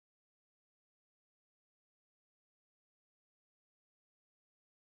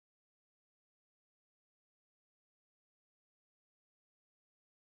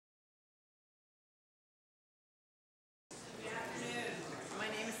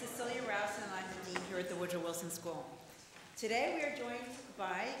at the Woodrow Wilson School. Today we are joined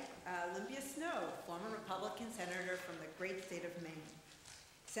by Olympia Snowe, former Republican senator from the great state of Maine.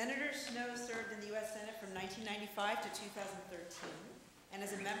 Senator Snowe served in the U.S. Senate from 1995 to 2013 and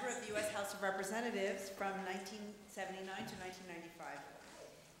as a member of the U.S. House of Representatives from 1979 to 1995.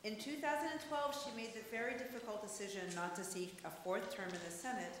 In 2012, she made the very difficult decision not to seek a fourth term in the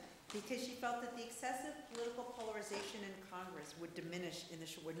Senate because she felt that the excessive political polarization in Congress would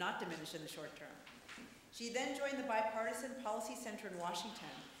not diminish in the short term. She then joined the Bipartisan Policy Center in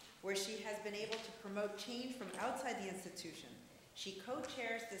Washington, where she has been able to promote change from outside the institution. She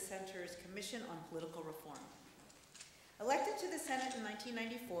co-chairs the center's Commission on Political Reform. Elected to the Senate in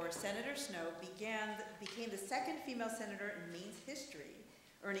 1994, Senator Snowe became the second female senator in Maine's history,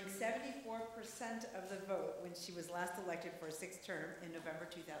 earning 74% of the vote when she was last elected for a sixth term in November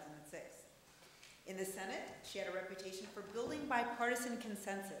 2006. In the Senate, she had a reputation for building bipartisan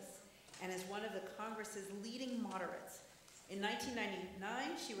consensus and is one of the Congress's leading moderates. In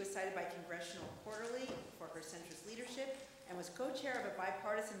 1999, she was cited by Congressional Quarterly for her centrist leadership and was co-chair of a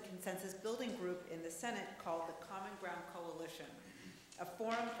bipartisan consensus building group in the Senate called the Common Ground Coalition, a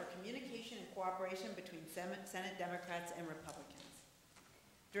forum for communication and cooperation between Senate Democrats and Republicans.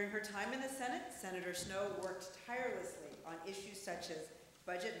 During her time in the Senate, Senator Snowe worked tirelessly on issues such as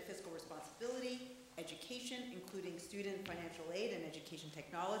budget and fiscal responsibility, education, including student financial aid and education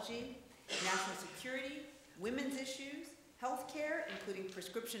technology, national security, women's issues, healthcare, including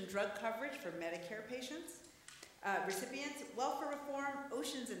prescription drug coverage for Medicare patients, recipients, welfare reform,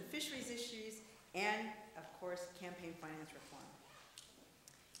 oceans and fisheries issues, and, of course, campaign finance reform.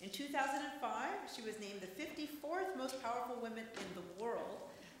 In 2005, she was named the 54th most powerful woman in the world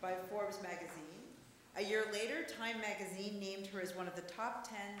by Forbes magazine. A year later, Time magazine named her as one of the top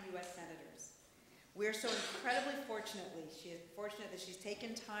 10 U.S. senators. We are so incredibly fortunate that she's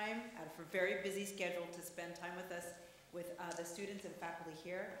taken time out of her very busy schedule to spend time with us, with the students and faculty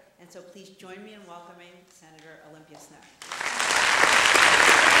here. And so please join me in welcoming Senator Olympia Snowe.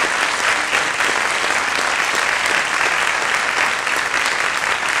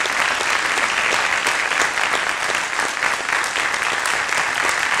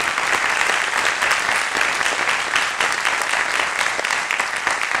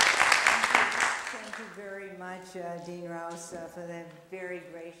 Dean Rouse, for the very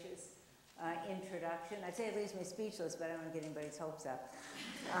gracious introduction. I'd say it leaves me speechless, but I don't want to get anybody's hopes up.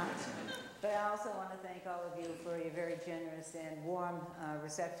 But I also want to thank all of you for your very generous and warm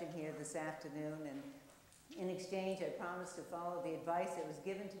reception here this afternoon. And in exchange, I promised to follow the advice that was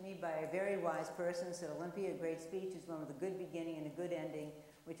given to me by a very wise person. Said, Olympia, a great speech is one with a good beginning and a good ending,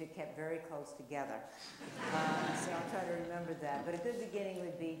 which are kept very close together. So I'll try to remember that. But a good beginning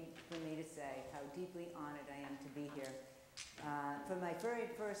would be for me to say how deeply honored I am to be here. For my very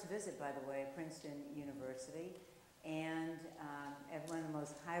first visit, by the way, at Princeton University, and at one of the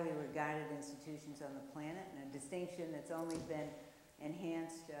most highly regarded institutions on the planet, and a distinction that's only been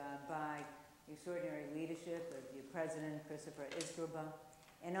enhanced by the extraordinary leadership of your president, Christopher Isgraba,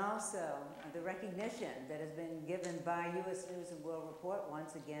 and also the recognition that has been given by U.S. News and World Report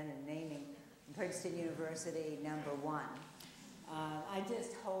once again in naming Princeton University #1. I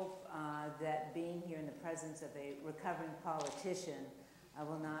just hope that being here in the presence of a recovering politician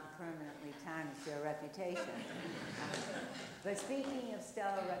will not permanently tarnish your reputation. But speaking of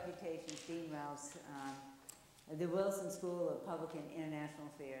stellar reputations, Dean Rouse, the Wilson School of Public and International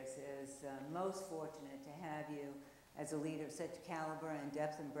Affairs is most fortunate to have you as a leader of such caliber and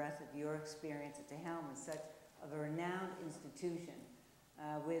depth and breadth of your experience at the helm of such of a renowned institution,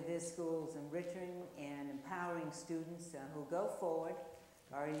 where this school is enriching and empowering students who go forward.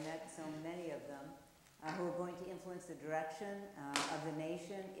 I've already met so many of them, who are going to influence the direction of the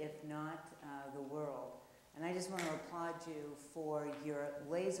nation, if not the world. And I just want to applaud you for your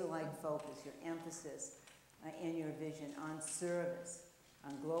laser-like focus, your emphasis, and your vision on service,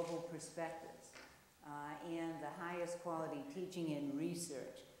 on global perspectives, and the highest quality teaching and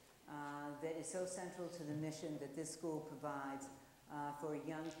research that is so central to the mission that this school provides for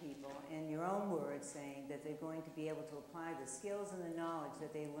young people. In your own words, saying that they're going to be able to apply the skills and the knowledge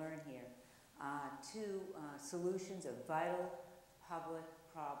that they learn here to solutions of vital public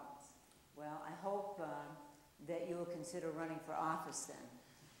problems. Well, I hope that you will consider running for office then.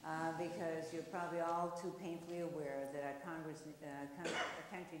 Because you're probably all too painfully aware that our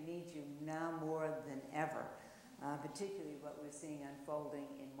country needs you now more than ever, particularly what we're seeing unfolding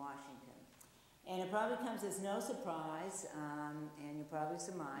in Washington. And it probably comes as no surprise, and you probably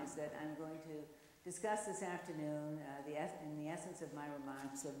surmise that I'm going to discuss this afternoon, in the essence of my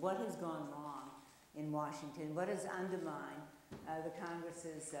remarks, of what has gone wrong in Washington, what has undermined the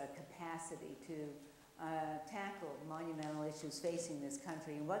Congress's capacity to tackle monumental issues facing this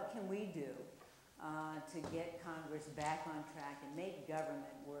country, and what can we do to get Congress back on track and make government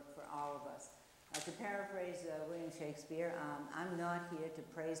work for all of us. To paraphrase William Shakespeare, I'm not here to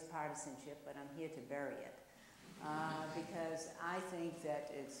praise partisanship, but I'm here to bury it. Because I think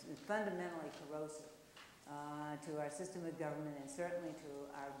that it's fundamentally corrosive to our system of government and certainly to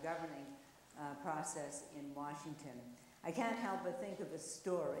our governing process in Washington. I can't help but think of a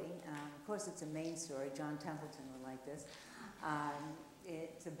story. Of course, it's a Maine story. John Templeton would like this.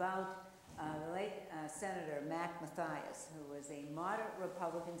 It's about the late Senator Mac Mathias, who was a moderate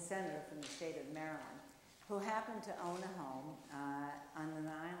Republican senator from the state of Maryland, who happened to own a home on an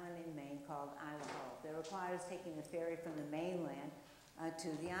island in Maine called Isle that requires taking the ferry from the mainland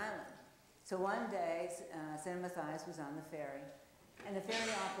to the island. So one day, Senator Mathias was on the ferry, and the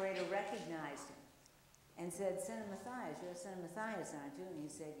ferry operator recognized him and said, "Senator Mathias, you're Senator Mathias, aren't you?" And he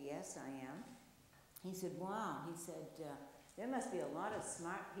said, "Yes, I am." He said, "Wow." He said, "There must be a lot of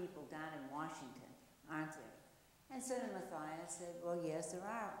smart people down in Washington, aren't there?" And Senator Mathias said, "Well, yes, there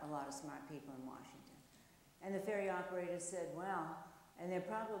are a lot of smart people in Washington." And the ferry operator said, "Well, and there are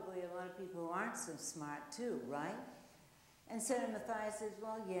probably a lot of people who aren't so smart too, right?" And Senator Mathias says,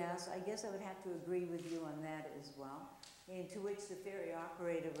 "Well, yes, I guess I would have to agree with you on that as well." And to which the ferry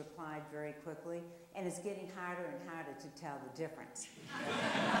operator replied very quickly, "And it's getting harder and harder to tell the difference."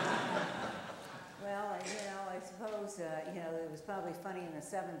 Well, I suppose, it was probably funny in the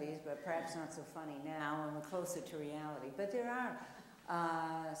 70s, but perhaps not so funny now, and we're closer to reality. But there are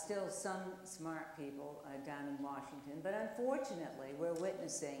still some smart people down in Washington, but unfortunately, we're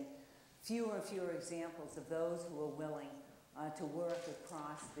witnessing fewer and fewer examples of those who are willing to work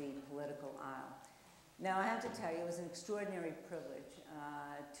across the political aisle. Now, I have to tell you, it was an extraordinary privilege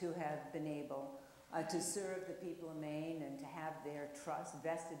to have been able to serve the people of Maine and to have their trust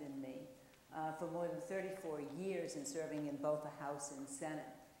vested in me for more than 34 years in serving in both the House and Senate.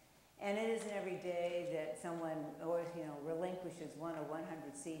 And it isn't every day that someone relinquishes 1 or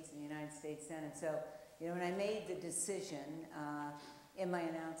 100 seats in the United States Senate. So, when I made the decision in my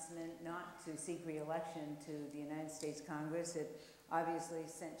announcement not to seek re-election to the United States Congress, it obviously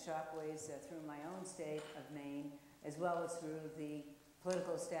sent shockwaves through my own state of Maine, as well as through the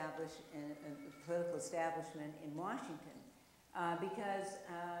political establishment in Washington. Because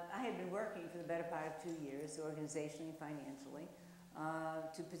I had been working for the better part of 2 years, organizationally, financially,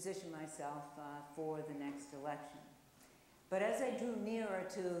 to position myself for the next election. But as I drew nearer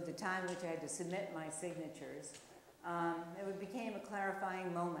to the time which I had to submit my signatures, it became a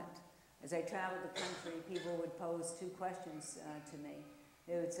clarifying moment. As I traveled the country, people would pose 2 questions to me.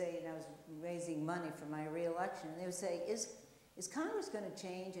 They would say, and I was raising money for my re-election, and they would say, is Congress going to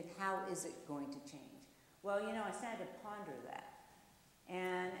change, and how is it going to change? Well, I started to ponder that,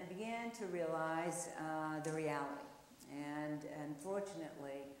 and I began to realize the reality. And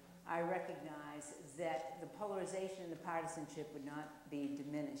unfortunately, I recognized that the polarization and the partisanship would not be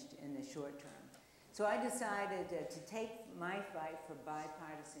diminished in the short term. So I decided to take my fight for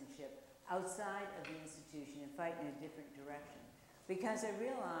bipartisanship outside of the institution and fight in a different direction, because I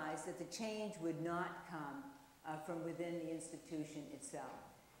realized that the change would not come from within the institution itself.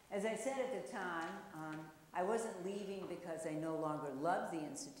 As I said at the time, I wasn't leaving because I no longer loved the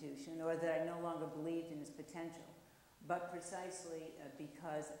institution or that I no longer believed in its potential, but precisely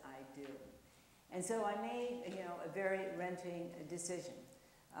because I do. And so I made a very wrenching decision.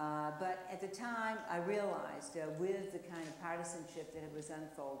 But at the time, I realized with the kind of partisanship that was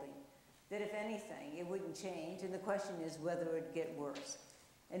unfolding, that if anything, it wouldn't change, and the question is whether it would get worse.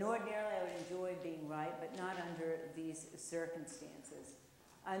 And ordinarily, I would enjoy being right, but not under these circumstances.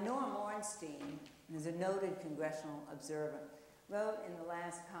 Norm Ornstein, who's a noted congressional observer, wrote in the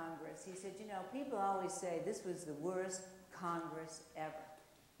last Congress, he said, people always say this was the worst Congress ever.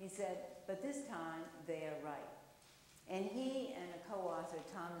 He said, but this time they are right. And he and a co-author,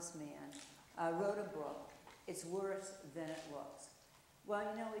 Thomas Mann, wrote a book, It's Worse Than It Looks. Well,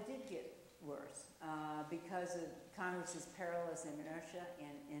 it did get worse because of Congress's perilous inertia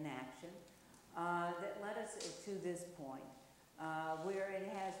and inaction that led us to this point where it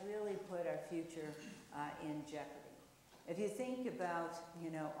has really put our future in jeopardy. If you think about,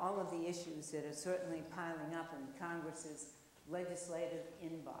 all of the issues that are certainly piling up in Congress's legislative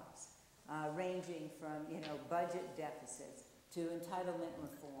inbox, ranging from, budget deficits to entitlement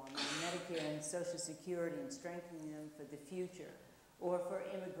reform, and Medicare and Social Security and strengthening them for the future, or for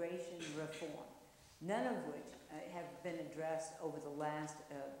immigration reform, none of which have been addressed over the last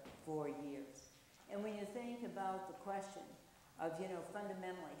 4 years. And when you think about the question of,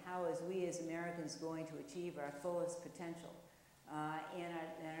 fundamentally, how is we as Americans going to achieve our fullest potential, and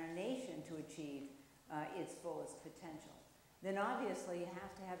our nation to achieve its fullest potential. Then obviously you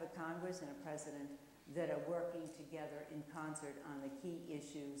have to have a Congress and a president that are working together in concert on the key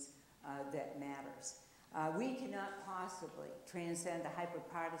issues that matters. We cannot possibly transcend the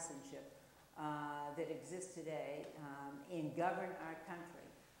hyperpartisanship that exists today and govern our country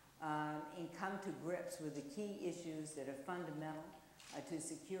and come to grips with the key issues that are fundamental to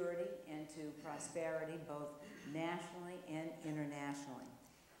security and to prosperity, both nationally and internationally.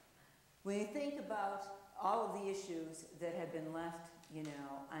 When you think about all of the issues that have been left, you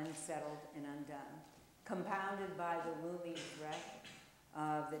know, unsettled and undone, compounded by the looming threat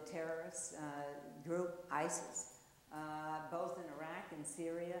of the terrorist group ISIS, both in Iraq and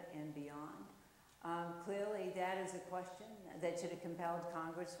Syria and beyond. Clearly, that is a question that should have compelled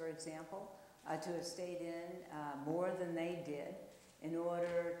Congress, for example, to have stayed in more than they did in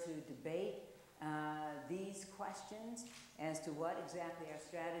order to debate these questions as to what exactly our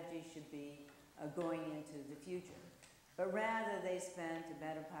strategy should be going into the future. But rather, they spent the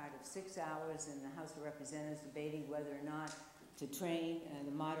better part of 6 hours in the House of Representatives debating whether or not to train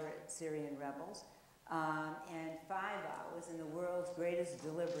the moderate Syrian rebels, and 5 hours in the world's greatest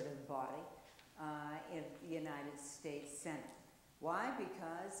deliberative body, in the United States Senate. Why?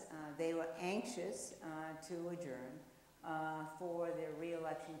 Because they were anxious to adjourn for their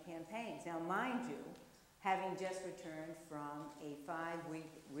re-election campaigns. Now, mind you, having just returned from a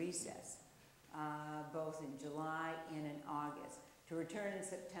 5-week recess, both in July and in August, to return in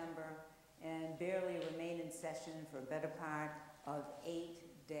September and barely remain in session for a better part of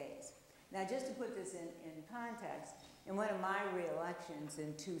 8 days. Now, just to put this in context, in one of my re-elections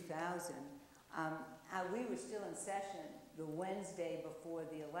in 2000, we were still in session the Wednesday before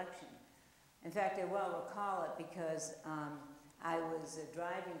the election. In fact, I well recall it because I was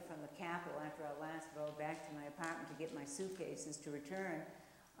driving from the Capitol after our last vote back to my apartment to get my suitcases to return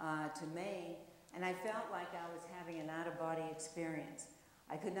to Maine, and I felt like I was having an out-of-body experience.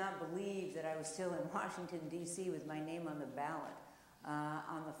 I could not believe that I was still in Washington, D.C. with my name on the ballot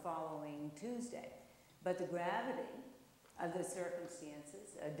on the following Tuesday. But the gravity of the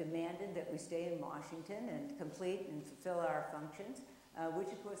circumstances demanded that we stay in Washington and complete and fulfill our functions, which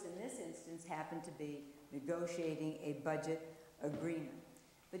of course in this instance happened to be negotiating a budget agreement.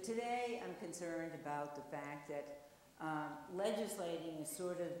 But today I'm concerned about the fact that legislating is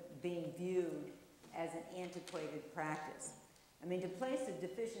sort of being viewed as an antiquated practice. I mean, to place the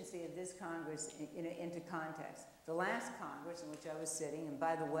deficiency of this Congress into context, the last Congress in which I was sitting, and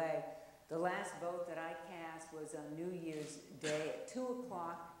by the way, the last vote that I cast was on New Year's Day at 2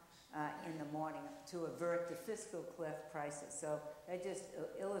 o'clock in the morning to avert the fiscal cliff crisis. So that just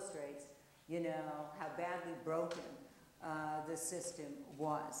illustrates, you know, how badly broken the system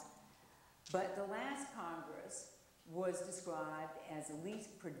was. But the last Congress was described as the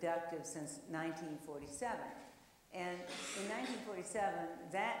least productive since 1947. And in 1947,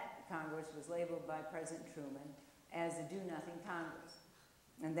 that Congress was labeled by President Truman as a do-nothing Congress.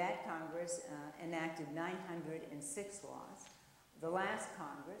 And that Congress enacted 906 laws. The last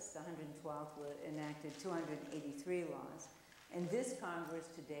Congress, the 112th, enacted 283 laws. And this Congress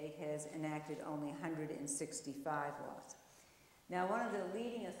to date has enacted only 165 laws. Now, one of the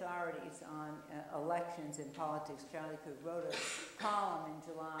leading authorities on elections and politics, Charlie Cook, wrote a column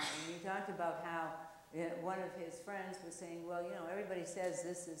in July, and he talked about how one of his friends was saying, well, you know, everybody says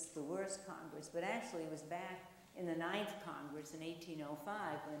this is the worst Congress, but actually it was back in the 9th Congress in 1805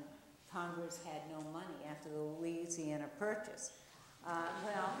 when Congress had no money after the Louisiana Purchase.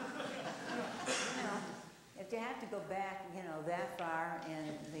 Well, you know, if you have to go back, you know, that far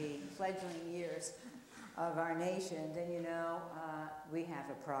in the fledgling years of our nation, then you know we have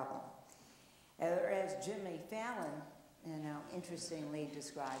a problem. As Jimmy Fallon, you know, interestingly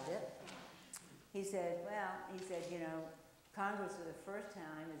described it, he said, you know, Congress for the first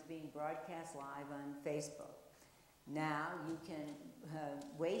time is being broadcast live on Facebook. Now you can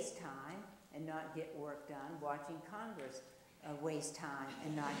waste time and not get work done watching Congress waste time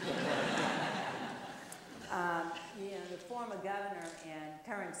and not get work done. You know, the former governor and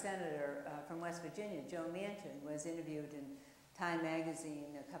current senator from West Virginia, Joe Manchin, was interviewed in Time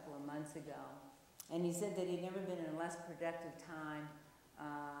magazine a couple of months ago, and he said that he'd never been in a less productive time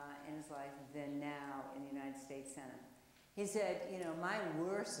in his life than now in the United States Senate. He said, you know, my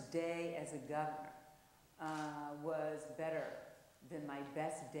worst day as a governor was better than my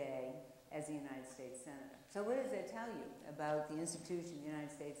best day as a United States Senator. So what does that tell you about the institution of the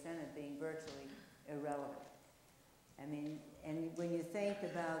United States Senate being virtually irrelevant? I mean, and when you think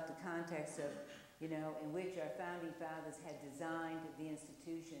about the context of, you know, in which our founding fathers had designed the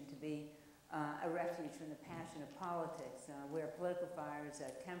institution to be a refuge from the passion of politics, where political fires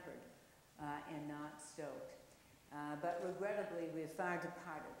are tempered and not stoked. But regrettably, we've far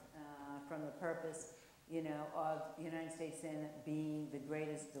departed from the purpose, of the United States Senate being the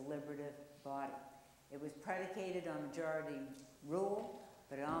greatest deliberative body. It was predicated on majority rule,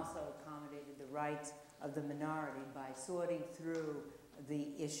 but it also accommodated the rights of the minority by sorting through the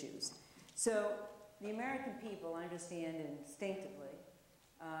issues. So the American people understand instinctively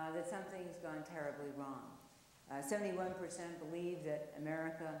that something's gone terribly wrong. 71% believe that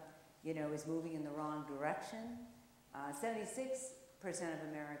America, is moving in the wrong direction. 76% of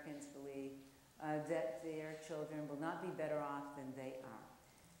Americans believe that their children will not be better off than they are.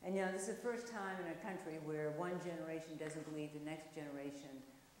 And this is the first time in a country where one generation doesn't believe the next generation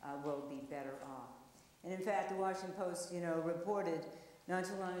will be better off. And in fact, the Washington Post, reported not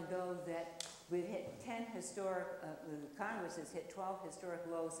too long ago that we've hit 10 historic, Congress has hit 12 historic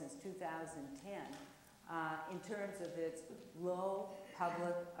lows since 2010 in terms of its low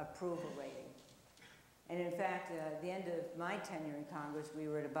public approval rating. And in fact, at the end of my tenure in Congress, we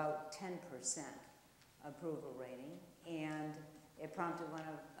were at about 10% approval rating. And it prompted one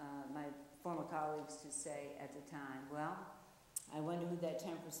of my former colleagues to say at the time, well, I wonder who that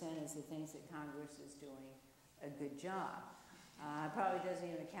 10% is that thinks that Congress is doing a good job. Probably doesn't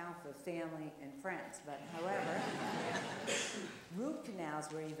even account for family and friends, but however, root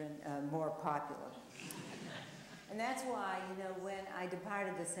canals were even more popular. And that's why, when I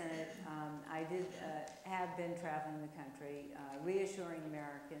departed the Senate, I did have been traveling the country, reassuring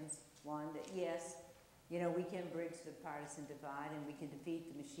Americans, one, that yes, we can bridge the partisan divide and we can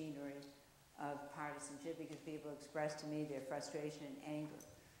defeat the machinery of partisanship, because people expressed to me their frustration and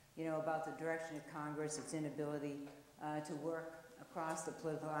anger, about the direction of Congress, its inability to work across the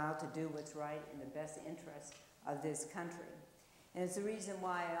political aisle to do what's right in the best interest of this country. And it's the reason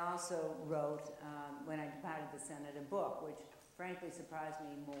why I also wrote, when I departed the Senate, a book, which frankly surprised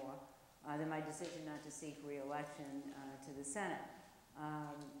me more than my decision not to seek re-election to the Senate.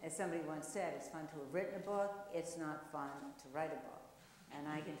 As somebody once said, it's fun to have written a book, it's not fun to write a book. And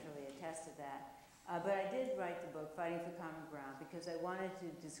I can truly attest to that. But I did write the book, Fighting for Common Ground, because I wanted to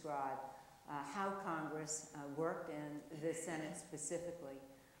describe how Congress worked, and the Senate specifically,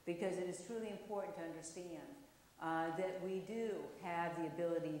 because it is truly important to understand that we do have the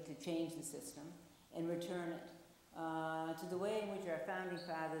ability to change the system and return it to the way in which our founding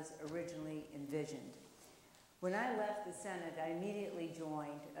fathers originally envisioned. When I left the Senate, I immediately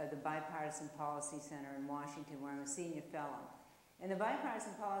joined the Bipartisan Policy Center in Washington, where I'm a senior fellow. And the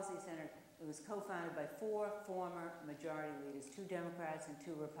Bipartisan Policy Center was co-founded by 4 former majority leaders, 2 Democrats and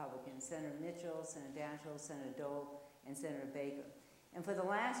 2 Republicans, Senator Mitchell, Senator Daschle, Senator Dole, and Senator Baker. And for the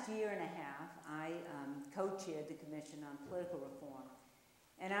last year and a half, I co-chaired the Commission on Political Reform.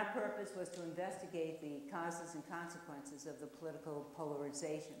 And our purpose was to investigate the causes and consequences of the political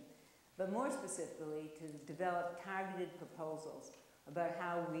polarization, but more specifically to develop targeted proposals about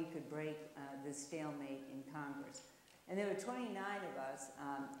how we could break the stalemate in Congress. And there were 29 of us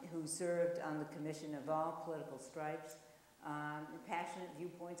who served on the commission of all political stripes, passionate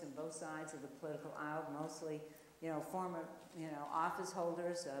viewpoints on both sides of the political aisle, mostly former office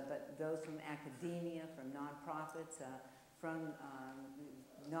holders, but those from academia, from nonprofits, from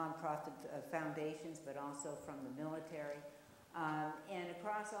nonprofit foundations, but also from the military, and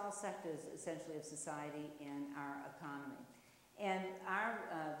across all sectors, essentially, of society and our economy. And our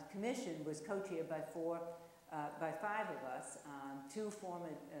commission was co-chaired by 5 of us, 2 former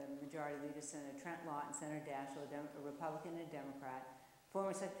majority leaders, Senator Trent Lott and Senator Daschle, a Republican and a Democrat,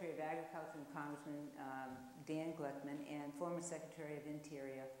 former Secretary of Agriculture and Congressman Dan Glickman, and former Secretary of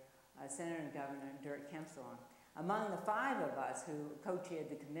Interior, Senator and Governor Dirk Kempthorne. Among the 5 of us who co-chaired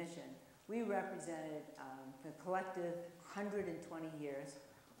the commission, we represented the collective 120 years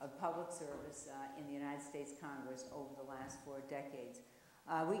of public service in the United States Congress over the last 4 decades.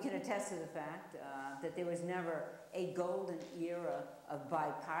 We can attest to the fact that there was never a golden era of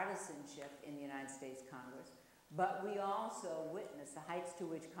bipartisanship in the United States Congress, but we also witnessed the heights to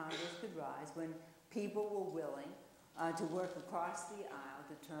which Congress could rise when people were willing to work across the aisle,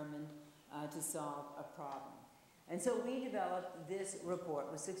 determined to solve a problem. And so we developed this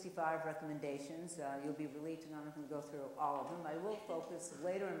report with 65 recommendations. You'll be relieved to know I'm not going to go through all of them. I will focus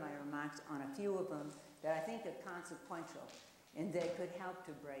later in my remarks on a few of them that I think are consequential and that could help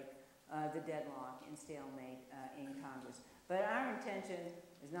to break the deadlock and stalemate in Congress. But our intention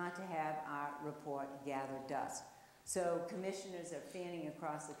is not to have our report gather dust. So commissioners are fanning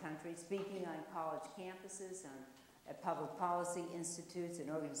across the country, speaking on college campuses, at public policy institutes and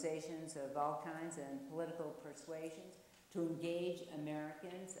organizations of all kinds and political persuasions, to engage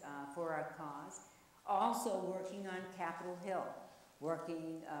Americans for our cause. Also working on Capitol Hill,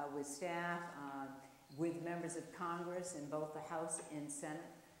 working with staff, with members of Congress in both the House and Senate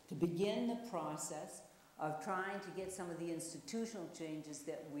to begin the process of trying to get some of the institutional changes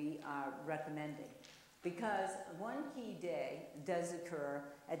that we are recommending. Because one key day does occur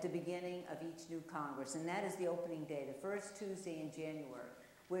at the beginning of each new Congress, and that is the opening day, the first Tuesday in January,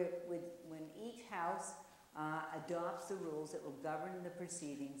 when each House adopts the rules that will govern the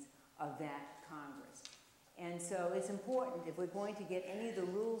proceedings of that Congress. And so it's important, if we're going to get any of the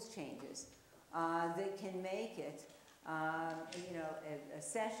rules changes that can make it a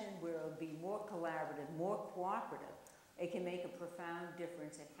session where it'll be more collaborative, more cooperative, it can make a profound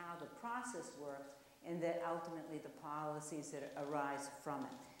difference in how the process works and that ultimately the policies that arise from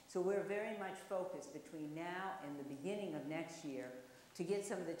it. So we're very much focused between now and the beginning of next year to get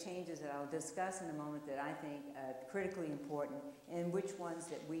some of the changes that I'll discuss in a moment that I think are critically important and which ones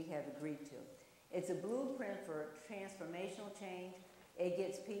that we have agreed to. It's a blueprint for transformational change. It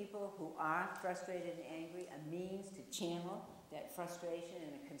gives people who are frustrated and angry a means to channel that frustration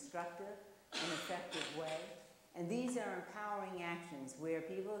in a constructive and effective way. And these are empowering actions where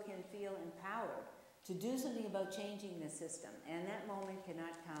people can feel empowered to do something about changing the system. And that moment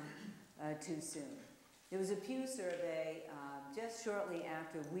cannot come too soon. There was a Pew survey just shortly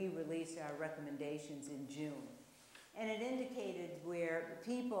after we released our recommendations in June. And it indicated where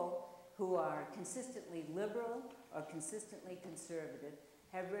people who are consistently liberal or consistently conservative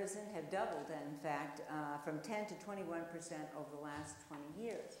have risen, have doubled, in fact, from 10 to 21% over the last 20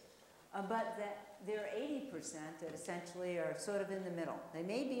 years. But that there are 80% that essentially are sort of in the middle. They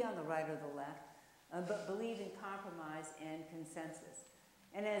may be on the right or the left, but believe in compromise and consensus.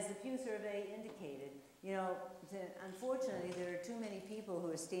 And as the Pew survey indicated, unfortunately, there are too many people who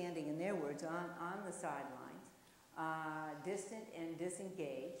are standing, in their words, on the sidelines, distant and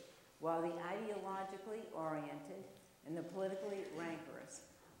disengaged, while the ideologically oriented and the politically rancorous,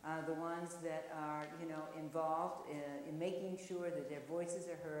 the ones that are, involved in making sure that their voices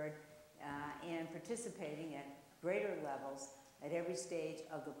are heard and participating at greater levels at every stage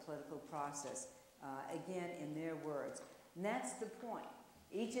of the political process. Again, in their words. And that's the point.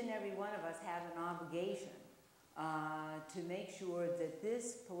 Each and every one of us have an obligation to make sure that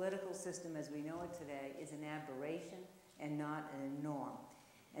this political system as we know it today is an aberration and not a norm.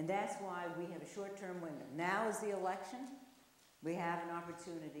 And that's why we have a short-term window. Now is the election. We have an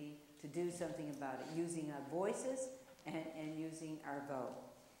opportunity to do something about it, using our voices and using our vote.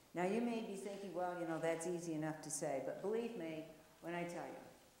 Now you may be thinking, well, that's easy enough to say, but believe me when I tell you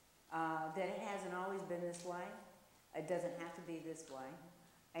that it hasn't always been this way. It doesn't have to be this way,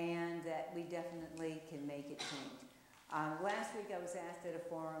 and that we definitely can make it change. Last week I was asked at a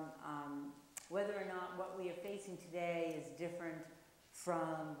forum whether or not what we are facing today is different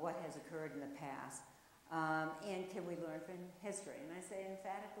from what has occurred in the past. And can we learn from history? And I say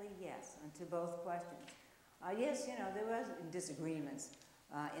emphatically yes to both questions. Yes, there was disagreements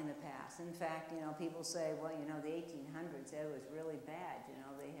in the past. In fact, people say, well, the 1800s, it was really bad.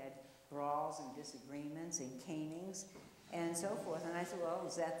 They had brawls and disagreements and canings and so forth. And I said, well,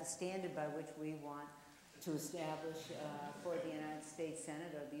 is that the standard by which we want to establish for the United States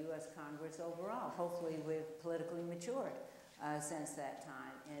Senate or the U.S. Congress overall? Hopefully we've politically matured since that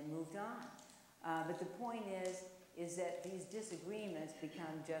time and moved on. But the point is that these disagreements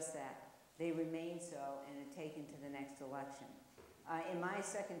become just that. They remain so and are taken to the next election. In my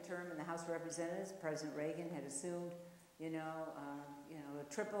second term in the House of Representatives, President Reagan had assumed,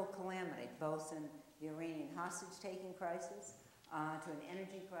 a triple calamity, both in the Iranian hostage-taking crisis, to an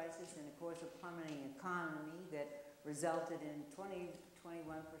energy crisis, and of course a plummeting economy that resulted in 21%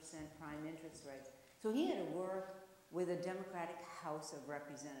 prime interest rates. So he had to work with a Democratic House of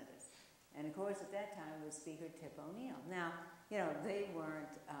Representatives. And of course at that time was Speaker Tip O'Neill. Now, they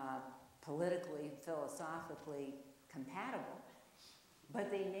weren't politically, philosophically compatible, but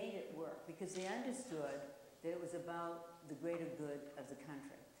they made it work because they understood that it was about the greater good of the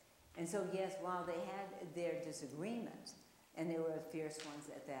country. And so yes, while they had their disagreements, and they were fierce ones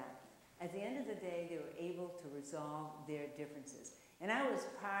at that, at the end of the day they were able to resolve their differences. And I was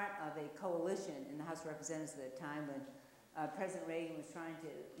part of a coalition in the House of Representatives at the time when President Reagan was trying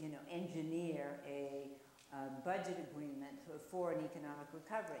to engineer a budget agreement for an economic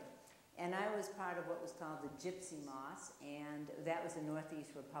recovery. And I was part of what was called the Gypsy Moss, and that was the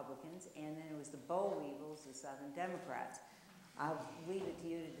Northeast Republicans, and then it was the Boll Weevils, the Southern Democrats. I'll leave it to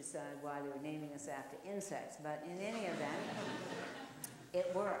you to decide why they were naming us after insects, but in any event, it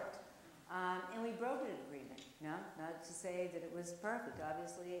worked. And we brokered an agreement, not to say that it was perfect,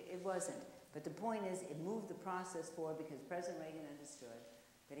 obviously it wasn't, But the point is, it moved the process forward because President Reagan understood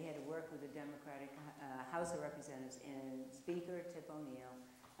that he had to work with the Democratic House of Representatives, and Speaker Tip O'Neill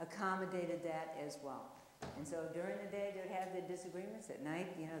accommodated that as well. And so during the day, they would have their disagreements. At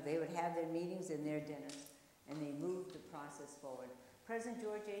night, they would have their meetings and their dinners, and they moved the process forward. President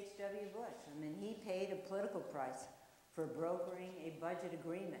George H.W. Bush, he paid a political price for brokering a budget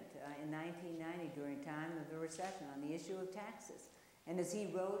agreement in 1990 during a time of the recession on the issue of taxes. And as he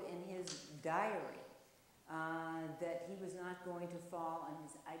wrote in his diary, that he was not going to fall on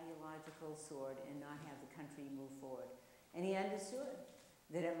his ideological sword and not have the country move forward. And he understood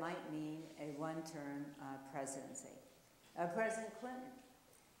that it might mean a one-term presidency. President Clinton,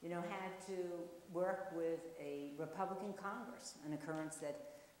 had to work with a Republican Congress, an occurrence that,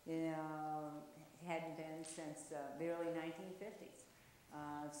 hadn't been since the early 1950s.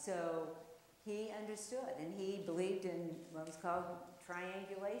 So he understood, and he believed in what was called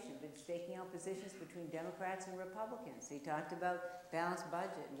triangulation, but staking out positions between Democrats and Republicans. He talked about balanced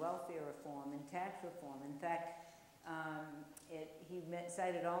budget, welfare reform, and tax reform. In fact, he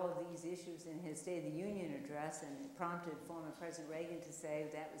cited all of these issues in his State of the Union address, and it prompted former President Reagan to say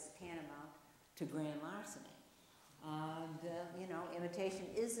that was tantamount to grand larceny. Imitation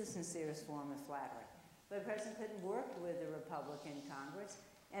is the sincerest form of flattery. But President Clinton worked with the Republican Congress,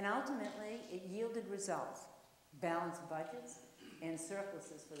 and ultimately it yielded results: balanced budgets and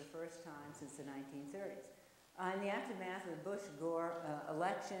surpluses for the first time since the 1930s. In the aftermath of the Bush-Gore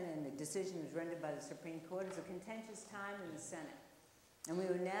election, and the decision was rendered by the Supreme Court, it was a contentious time in the Senate. And we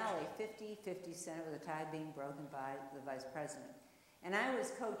were now a 50-50 Senate, with a tie being broken by the Vice President. And I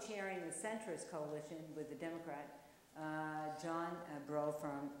was co-chairing the centrist coalition with the Democrat, John Breaux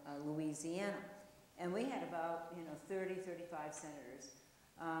from Louisiana. And we had about 30, 35 senators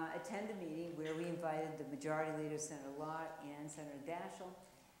attend a meeting where we invited the majority leader, Senator Lott, and Senator Daschle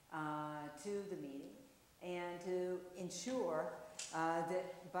to the meeting, and to ensure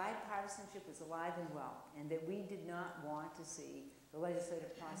that bipartisanship was alive and well, and that we did not want to see the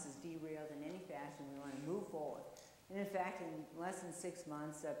legislative process derailed in any fashion. We want to move forward. And in fact, in less than 6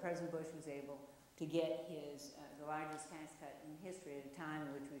 months, President Bush was able to get the largest tax cut in history at a time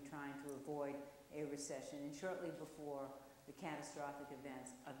in which we were trying to avoid a recession, and shortly before the catastrophic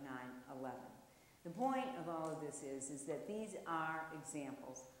events of 9/11. The point of all of this is that these are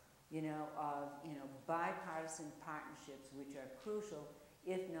examples, of bipartisan partnerships which are crucial,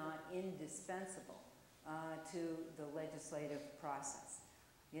 if not indispensable, to the legislative process.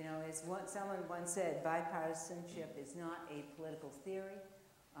 As someone once said, bipartisanship is not a political theory;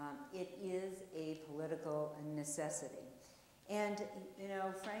 it is a political necessity. And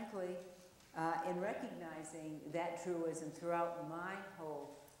frankly, in recognizing that truism throughout my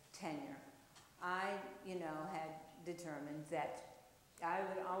whole tenure, I, had determined that I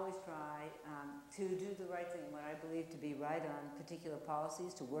would always try to do the right thing, what I believe to be right on particular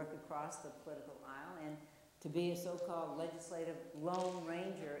policies, to work across the political aisle, and to be a so-called legislative lone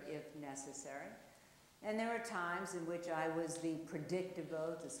ranger if necessary. And there are times in which I was the predictive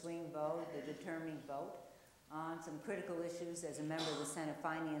vote, the swing vote, the determining vote on some critical issues as a member of the Senate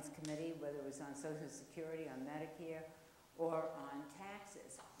Finance Committee, whether it was on Social Security, on Medicare, or on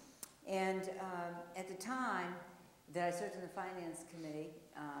taxes. And at the time that I served in the Finance Committee,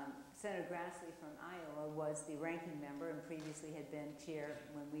 Senator Grassley from Iowa was the ranking member and previously had been chair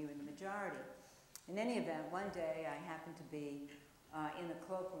when we were in the majority. In any event, one day I happened to be in the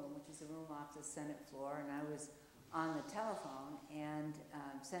cloakroom, which is a room off the Senate floor, and I was on the telephone, and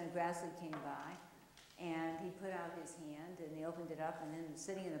Senator Grassley came by, and he put out his hand, and he opened it up, and then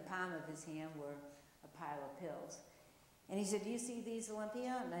sitting in the palm of his hand were a pile of pills. And he said, "Do you see these,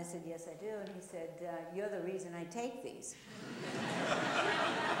 Olympia?" And I said, "Yes, I do." And he said, "You're the reason I take these."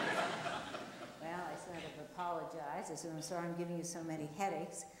 Well, I sort of apologized. I said, "I'm sorry I'm giving you so many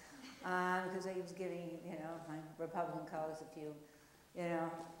headaches," because I was giving, my Republican colleagues a few,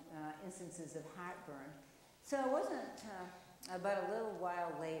 instances of heartburn. So it wasn't but a little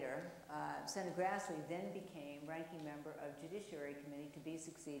while later, Senator Grassley then became ranking member of Judiciary Committee to be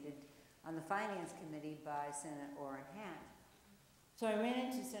succeeded on the Finance Committee by Senator Orrin Hatch. So I ran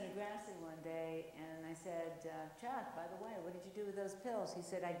into Senator Grassley one day, and I said, "Chuck, by the way, what did you do with those pills?" He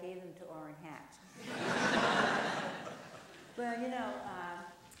said, "I gave them to Orrin Hatch." Well,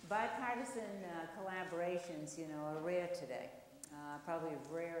 bipartisan collaborations, are rare today. Probably as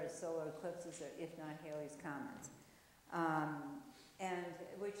rare as solar eclipses, or if not Halley's Comets. And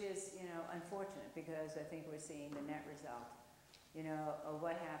which is, unfortunate, because I think we're seeing the net result, of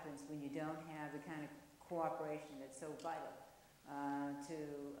what happens when you don't have the kind of cooperation that's so vital to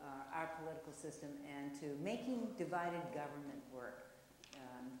our political system and to making divided government work.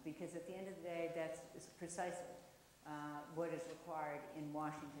 because at the end of the day, that's precisely what is required in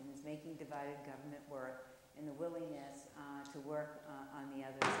Washington, is making divided government work and the willingness to work on the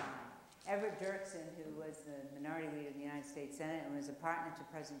other side. Everett Dirksen, who was the minority leader in the United States Senate and was a partner to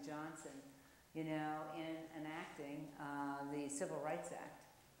President Johnson, you know, in enacting the Civil Rights Act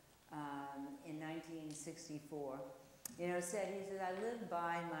in 1964, you know, said, he said, I live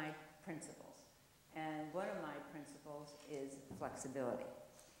by my principles, and one of my principles is flexibility.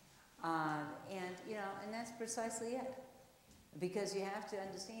 And, you know, and that's precisely it. Because you have to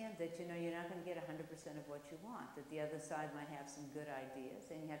understand that, you know, you're not going to get 100% of what you want, that the other side might have some good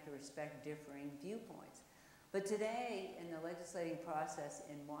ideas, and you have to respect differing viewpoints. But today, in the legislating process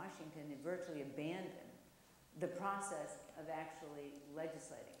in Washington, it virtually abandoned the process of actually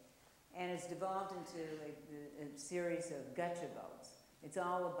legislating. And it's devolved into a series of gotcha votes. It's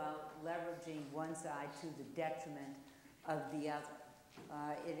all about leveraging one side to the detriment of the other.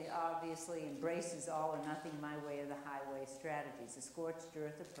 It obviously embraces all or nothing my way or the highway strategies, a scorched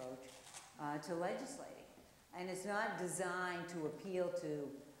earth approach to legislating. And it's not designed to appeal to,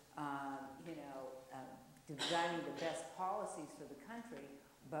 you know, designing the best policies for the country,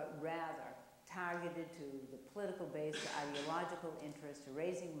 but rather targeted to the political base, to ideological interest, to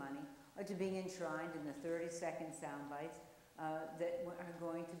raising money, or to being enshrined in the 30-second sound bites that are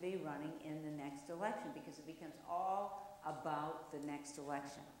going to be running in the next election, because it becomes all about the next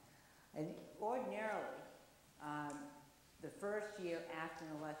election. And ordinarily, the first year after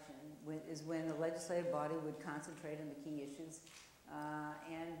an election is when the legislative body would concentrate on the key issues,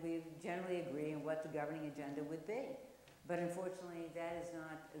 and we generally agree on what the governing agenda would be. But unfortunately, that is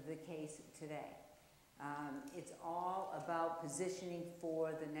not the case today. It's all about positioning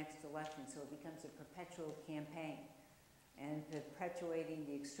for the next election, so it becomes a perpetual campaign and perpetuating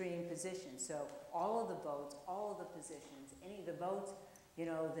the extreme positions. So all of the votes, all of the positions, any of the votes, you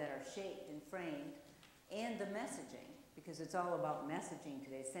know, that are shaped and framed, and the messaging, because it's all about messaging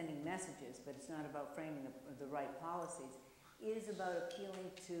today, sending messages, but it's not about framing the right policies, is about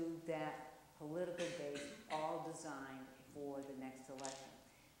appealing to that political base, all designed for the next election.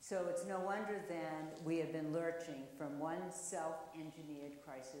 So it's no wonder then we have been lurching from one self-engineered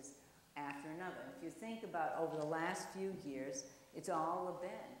crisis after another. If you think about over the last few years, it's all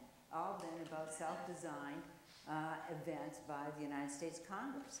been about self-designed events by the United States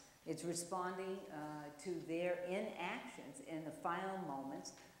Congress. It's responding to their inactions in the final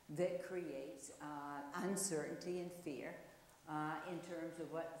moments that creates uncertainty and fear in terms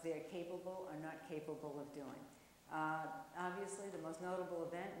of what they're capable or not capable of doing. Obviously, the most notable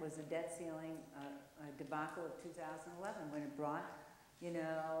event was the debt ceiling debacle of 2011, when it brought, you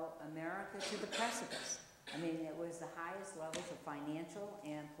know, America to the precipice. I mean, it was the highest levels of financial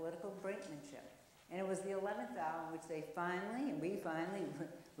and political brinkmanship. And it was the 11th hour in which they finally, and we finally,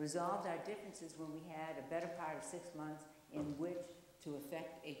 resolved our differences, when we had a better part of 6 months in which to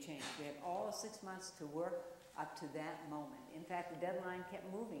effect a change. We had all of 6 months to work up to that moment. In fact, the deadline kept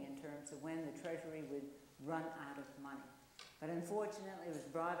moving in terms of when the Treasury would run out of money. But unfortunately, it was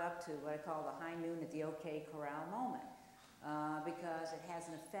brought up to what I call the high noon at the OK Corral moment. Because it has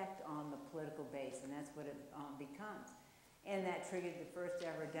an effect on the political base, and that's what it becomes. And that triggered the first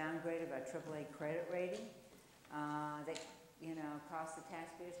ever downgrade of our AAA credit rating that, you know, cost the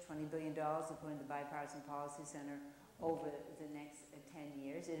taxpayers $20 billion, according to the Bipartisan Policy Center, over the next 10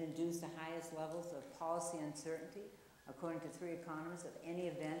 years. It induced the highest levels of policy uncertainty, according to 3 economists, of any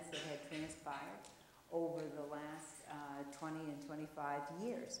events that had transpired over the last 20 and 25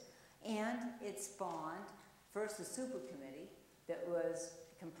 years. And it spawned first a super committee that was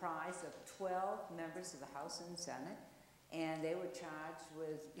comprised of 12 members of the House and Senate, and they were charged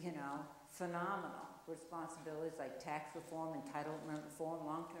with, you know, phenomenal responsibilities like tax reform, entitlement reform,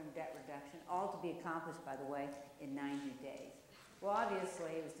 long-term debt reduction, all to be accomplished, by the way, in 90 days. Well,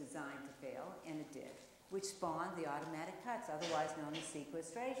 obviously, it was designed to fail, and it did, which spawned the automatic cuts, otherwise known as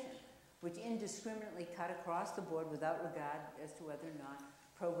sequestration, which indiscriminately cut across the board without regard as to whether or not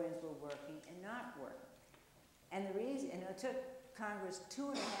programs were working and not working. And the reason, and it took Congress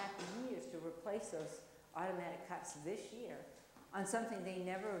 2.5 years to replace those automatic cuts this year on something they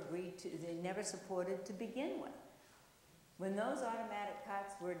never agreed to, they never supported to begin with. When those automatic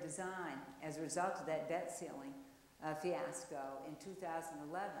cuts were designed as a result of that debt ceiling fiasco in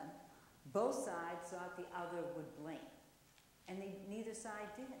 2011, both sides thought the other would blink, and neither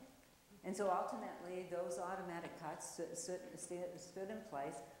side did. And so ultimately, those automatic cuts stood in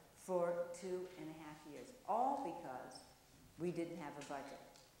place for 2.5 years, all because we didn't have a budget.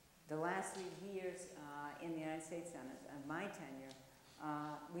 The last 3 years in the United States Senate, of my tenure,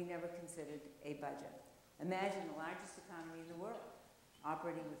 we never considered a budget. Imagine the largest economy in the world,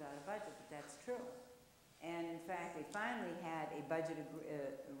 operating without a budget, but that's true. And in fact, they finally had a budget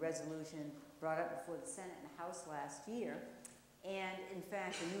resolution brought up before the Senate and the House last year. And in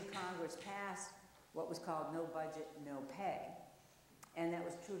fact, the new Congress passed what was called no budget, no pay. And that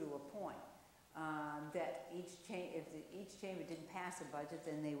was true to a point. That if each chamber didn't pass a budget,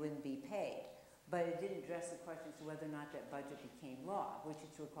 then they wouldn't be paid. But it didn't address the question as to whether or not that budget became law, which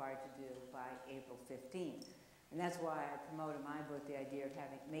it's required to do by April 15th. And that's why I promoted in my book the idea of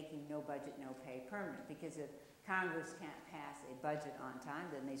making no budget, no pay permanent. Because if Congress can't pass a budget on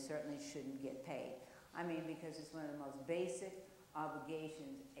time, then they certainly shouldn't get paid. I mean, because it's one of the most basic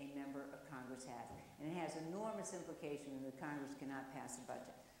obligations a member of Congress has. And it has enormous implications when the Congress cannot pass a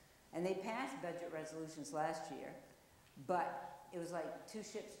budget. And they passed budget resolutions last year, but it was like two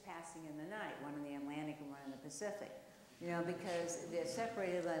ships passing in the night, one in the Atlantic and one in the Pacific. You know, because they're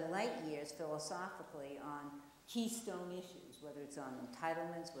separated by light years philosophically on keystone issues, whether it's on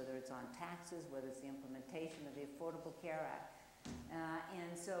entitlements, whether it's on taxes, whether it's the implementation of the Affordable Care Act.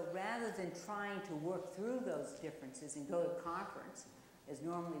 And so rather than trying to work through those differences and go to conference, as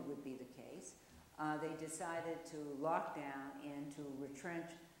normally would be the case, they decided to lock down and to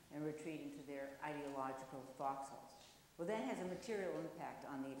retrench and retreat into their ideological foxholes. Well, that has a material impact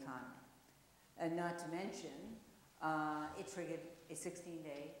on the economy. And not to mention, it triggered a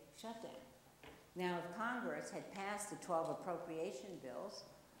 16-day shutdown. Now, if Congress had passed the 12 appropriation bills,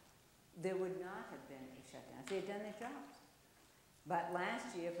 there would not have been a shutdown if they had done their jobs. But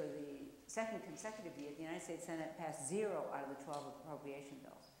last year, for the second consecutive year, the United States Senate passed 0 out of the 12 appropriation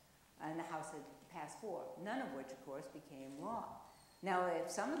bills. And the House had passed 4, none of which, of course, became law. Now,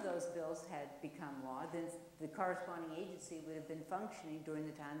 if some of those bills had become law, then the corresponding agency would have been functioning during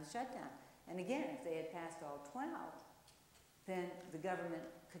the time of the shutdown. And again, if they had passed all 12, then the government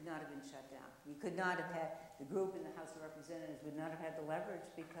could not have been shut down. We could not have had, the group in the House of Representatives would not have had the leverage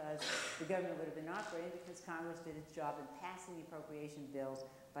because the government would have been operating because Congress did its job in passing the appropriation bills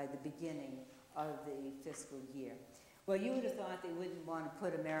by the beginning of the fiscal year. Well, you would have thought they wouldn't want to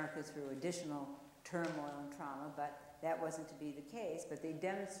put America through additional turmoil and trauma, but that wasn't to be the case. But they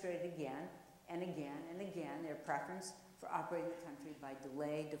demonstrated again and again and again their preference for operating the country by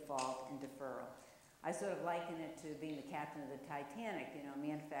delay, default, and deferral. I sort of liken it to being the captain of the Titanic, you know,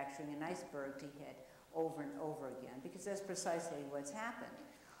 manufacturing an iceberg to hit over and over again, because that's precisely what's happened.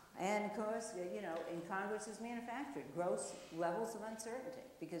 And of course, you know, in Congress is manufactured gross levels of uncertainty,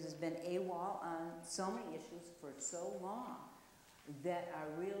 because it's been AWOL on so many issues for so long that are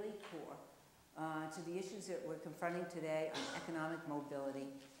really core to the issues that we're confronting today on economic mobility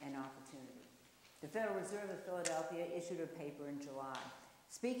and opportunity. The Federal Reserve of Philadelphia issued a paper in July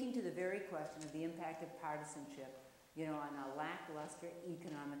speaking to the very question of the impact of partisanship, you know, on a lackluster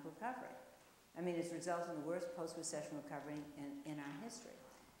economic recovery. I mean, it's resulted in the worst post-recession recovery in our history.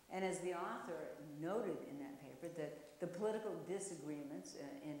 And as the author noted in that paper, that the political disagreements,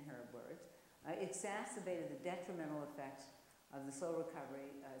 in her words, exacerbated the detrimental effects of the slow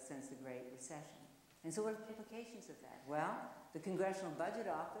recovery since the Great Recession. And so what are the implications of that? Well, the Congressional Budget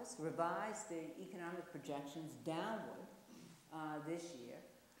Office revised the economic projections downward this year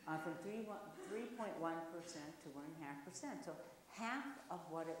from 3.1% to 1.5%, so half of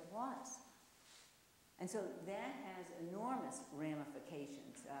what it was. And so that has enormous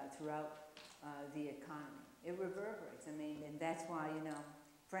ramifications throughout the economy. It reverberates. I mean, and that's why, you know,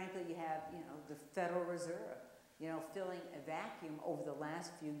 frankly, you have, you know, the Federal Reserve, you know, filling a vacuum over the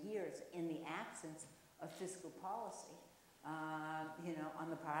last few years in the absence of fiscal policy, you know, on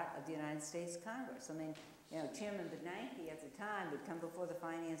the part of the United States Congress. I mean, you know, Chairman Bernanke at the time would come before the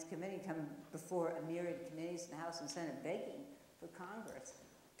Finance Committee, come before a myriad committees in the House and Senate begging for Congress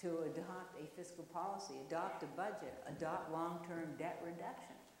to adopt a fiscal policy, adopt a budget, adopt long-term debt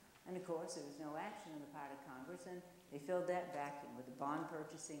reduction. And of course, there was no action on the part of Congress, and they filled that vacuum with the bond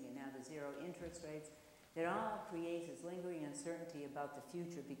purchasing and now the zero interest rates. It all creates this lingering uncertainty about the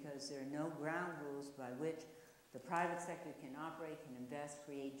future because there are no ground rules by which the private sector can operate, can invest,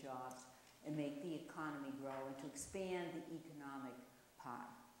 create jobs, and make the economy grow and to expand the economic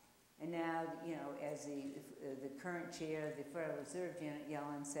pie. And now, you know, as the current chair of the Federal Reserve, Janet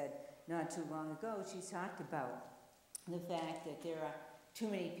Yellen, said not too long ago, she talked about the fact that there are too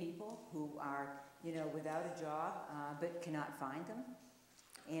many people who are, you know, without a job but cannot find them,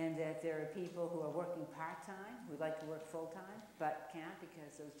 and that there are people who are working part-time, who'd like to work full-time, but can't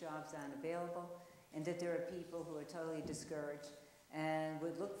because those jobs aren't available, and that there are people who are totally discouraged and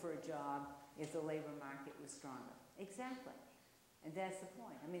would look for a job if the labor market was stronger. Exactly. And that's the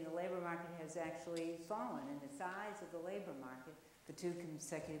point. I mean, the labor market has actually fallen in the size of the labor market for 2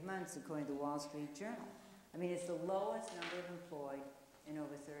 consecutive months, according to the Wall Street Journal. I mean, it's the lowest number of employed in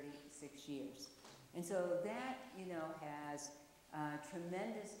over 36 years. And so that, has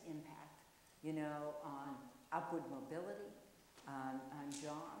tremendous impact, on upward mobility, on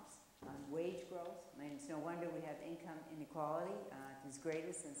jobs, on wage growth. I mean, it's no wonder we have income inequality. It's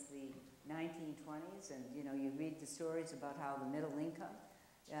greatest since the 1920s, and you read the stories about how the middle income,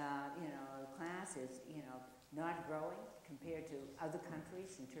 class is, not growing compared to other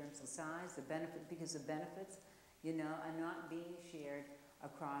countries in terms of size. The benefit, because the benefits, are not being shared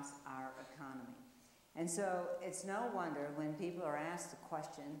across our economy. And so it's no wonder when people are asked the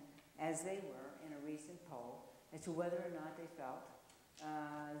question, as they were in a recent poll, as to whether or not they felt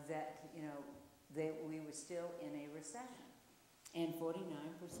that, we were still in a recession. And 49%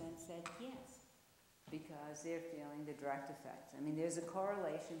 said yes, because they're feeling the direct effects. I mean, there's a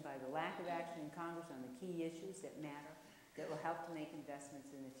correlation by the lack of action in Congress on the key issues that matter, that will help to make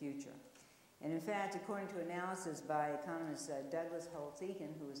investments in the future. And in fact, according to analysis by economist Douglas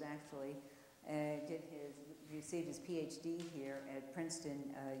Holtz-Eakin, who was actually received his PhD here at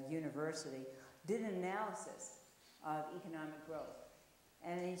Princeton University, did an analysis of economic growth.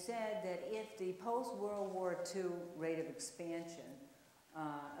 And he said that if the post-World War II rate of expansion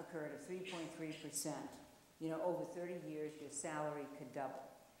occurred at 3.3%, over 30 years, your salary could double.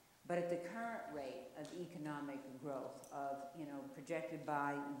 But at the current rate of economic growth of, projected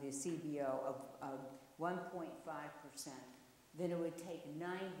by the CBO of 1.5%, then it would take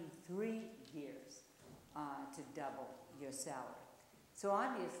 93 years to double your salary. So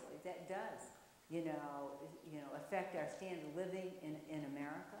obviously that does, affect our standard of living in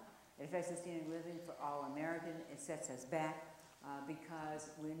America. It affects the standard of living for all Americans. It sets us back because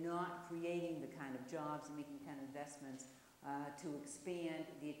we're not creating the kind of jobs and making the kind of investments to expand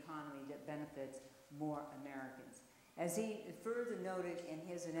the economy that benefits more Americans. As he further noted in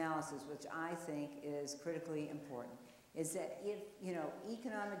his analysis, which I think is critically important, is that if,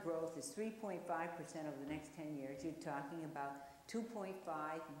 economic growth is 3.5% over the next 10 years, you're talking about 2.5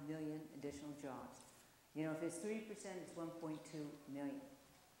 million additional jobs. If it's 3%, it's 1.2 million.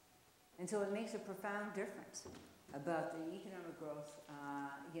 And so it makes a profound difference about the economic growth,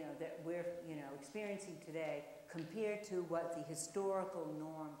 that we're, experiencing today compared to what the historical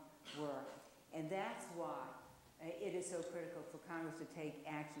norm were. And that's why it is so critical for Congress to take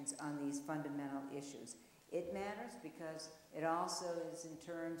actions on these fundamental issues. It matters because it also is in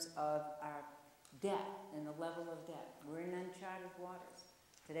terms of our debt and the level of debt. We're in uncharted waters.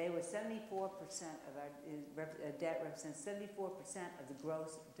 Today, we're 74% of our debt represents 74% of the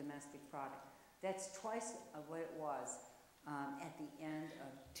gross domestic product. That's twice of what it was at the end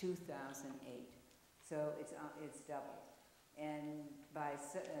of 2008. So it's doubled. And by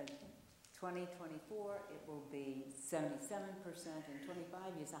 2024, it will be 77%, and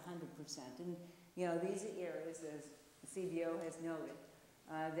 25 years, 100%. And these are areas, as the CBO has noted,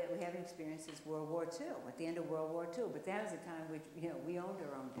 that we haven't experienced since World War II, at the end of World War II. But that was a time which, we owned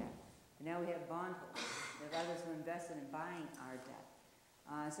our own debt. And now we have bondholders. We have others who invested in buying our debt.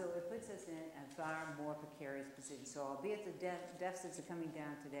 So it puts us in a far more precarious position. So albeit the deficits are coming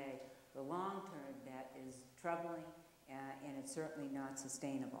down today, the long-term debt is troubling, and it's certainly not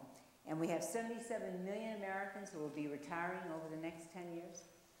sustainable. And we have 77 million Americans who will be retiring over the next 10 years.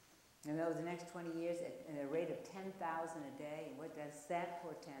 And over the next 20 years at a rate of 10,000 a day. And what does that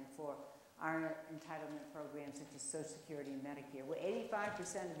portend for our entitlement programs such as Social Security and Medicare, where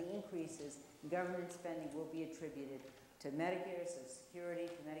 85% of the increases in government spending will be attributed to Medicare, Social Security,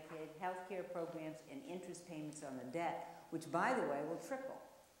 to Medicaid, healthcare programs, and interest payments on the debt, which, by the way, will triple.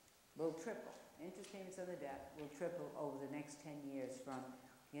 Will triple. Interest payments on the debt will triple over the next 10 years from,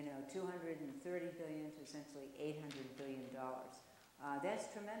 $230 billion to essentially $800 billion.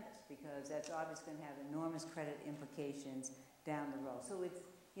 That's tremendous because that's obviously going to have enormous credit implications down the road. So it's,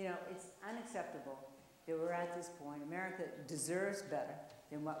 it's unacceptable that we're at this point. America deserves better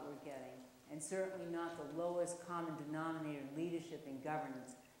than what we're getting, and certainly not the lowest common denominator leadership in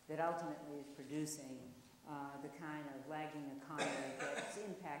governance that ultimately is producing the kind of lagging economy that's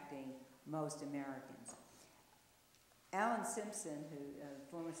impacting most Americans. Alan Simpson, who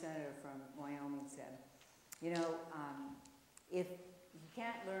former senator from Wyoming, said, if you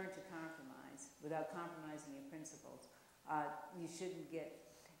can't learn to compromise without compromising your principles, you shouldn't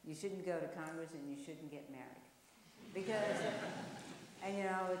go to Congress and you shouldn't get married. Because, and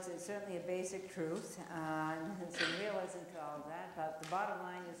it's certainly a basic truth, and there's some realism to all of that, but the bottom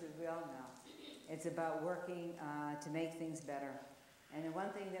line is, as we all know, it's about working to make things better. And the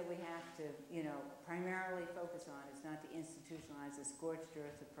one thing that we have to, primarily focus on is not to institutionalize a scorched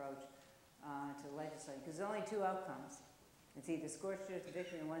earth approach to legislating, because there's only two outcomes. It's either scorched earth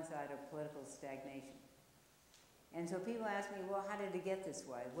victory on one side or political stagnation. And so people ask me, well, how did it get this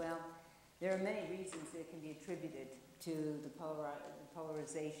way? Well, there are many reasons that can be attributed to the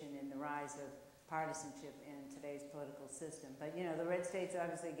polarization and the rise of partisanship in today's political system. But you know, the red states are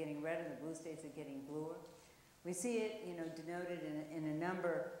obviously getting redder, the blue states are getting bluer. We see it, you know, denoted in a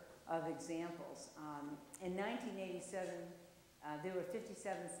number of examples. In 1987, there were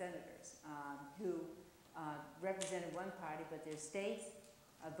 57 senators who represented one party, but their states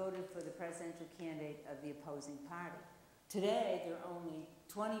voted for the presidential candidate of the opposing party. Today, there are only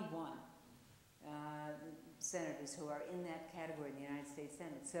 21 senators who are in that category in the United States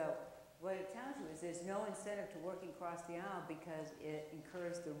Senate. So what it tells you is there's no incentive to working across the aisle because it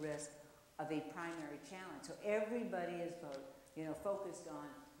incurs the risk of a primary challenge. So everybody is focused on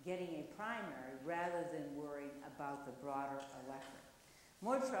getting a primary rather than worrying about the broader electorate.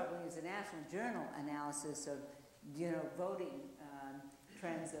 More troubling is the National Journal analysis of voting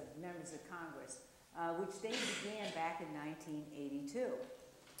trends of members of Congress, which they began back in 1982.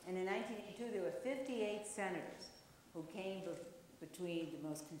 And in 1982, there were 58 senators who came between the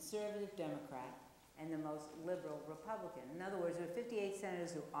most conservative Democrat and the most liberal Republican. In other words, there were 58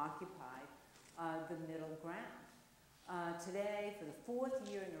 senators who occupied the middle ground. Today, for the 4th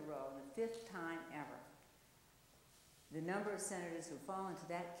year in a row, the 5th time ever, the number of senators who fall into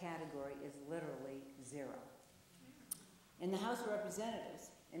that category is literally 0. In the House of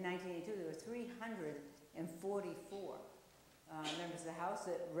Representatives, in 1982, there were 344 members of the House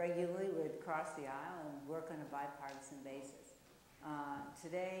that regularly would cross the aisle and work on a bipartisan basis.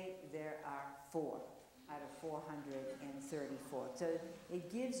 Today, there are 4 out of 434. So it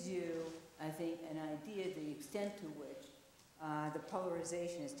gives you, I think, an idea of the extent to which the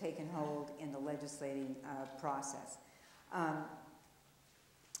polarization has taken hold in the legislating process.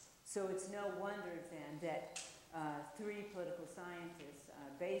 So it's no wonder then that 3 political scientists,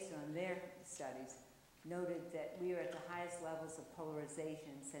 based on their studies, noted that we are at the highest levels of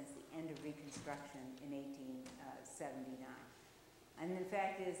polarization since the end of Reconstruction in 1879. And the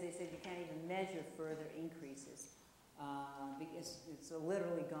fact is, they said you can't even measure further increases because it's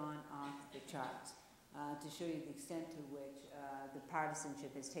literally gone off the charts to show you the extent to which the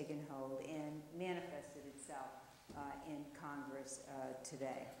partisanship has taken hold and manifested itself in Congress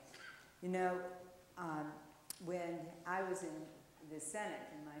today. You know, when I was in the Senate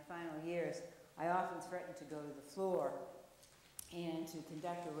in my final years, I often threatened to go to the floor and to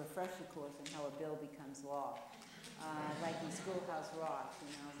conduct a refresher course on how a bill becomes law. Like in Schoolhouse Rock,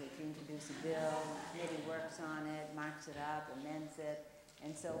 that you introduce a bill, the committee works on it, marks it up, amends it,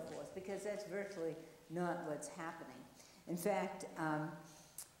 and so forth, because that's virtually not what's happening. In fact,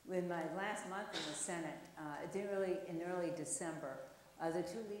 in my last month in the Senate, in early December, the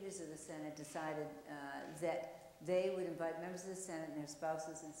 2 leaders of the Senate decided that they would invite members of the Senate and their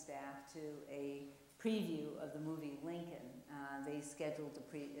spouses and staff to a preview of the movie Lincoln. They scheduled the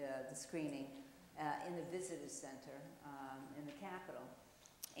screening in the Visitors Center in the Capitol.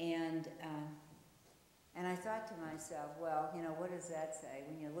 And I thought to myself, well, what does that say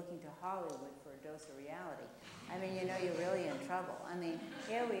when you're looking to Hollywood for a dose of reality? I mean, you're really in trouble. I mean,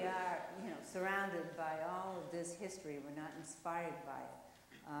 here we are, surrounded by all of this history. We're not inspired by it,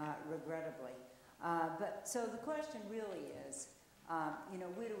 regrettably. So the question really is,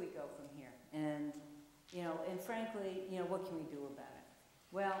 where do we go from here? And, and frankly, what can we do about it?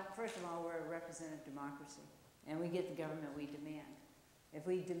 Well, first of all, we're a representative democracy, and we get the government we demand. If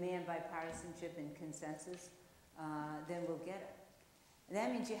we demand bipartisanship and consensus, then we'll get it. And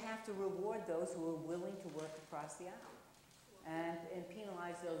that means you have to reward those who are willing to work across the aisle and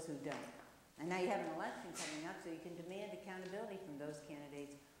penalize those who don't. And now you have an election coming up, so you can demand accountability from those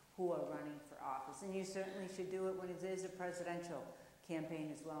candidates who are running for office. And you certainly should do it when it is a presidential campaign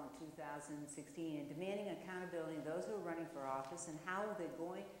as well in 2016, and demanding accountability of those who are running for office and how they're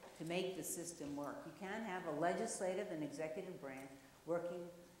going to make the system work. You can't have a legislative and executive branch working,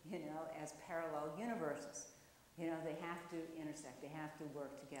 as parallel universes. They have to intersect, they have to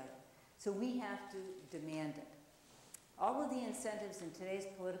work together. So we have to demand it. All of the incentives in today's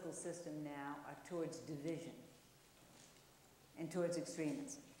political system now are towards division and towards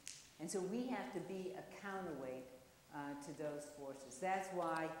extremism. And so we have to be a counterweight to those forces. That's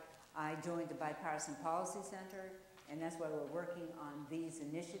why I joined the Bipartisan Policy Center, and that's why we're working on these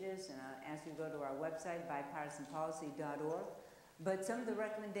initiatives. And I ask you to go to our website, bipartisanpolicy.org. But some of the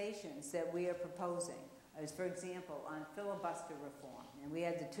recommendations that we are proposing is, for example, on filibuster reform. And we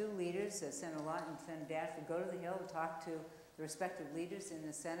had the 2 leaders, Senator Lott and Senator Dash, go to the Hill and talk to the respective leaders in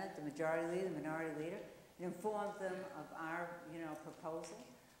the Senate, the majority leader, the minority leader, and inform them of our, proposal,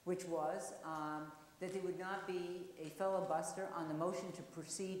 which was that there would not be a filibuster on the motion to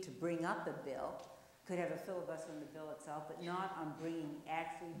proceed to bring up a bill, could have a filibuster on the bill itself, but not on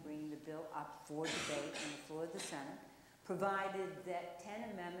actually bringing the bill up for debate on the floor of the Senate, provided that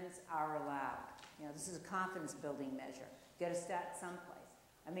 10 amendments are allowed. You know, this is a confidence building measure. You've got to start someplace.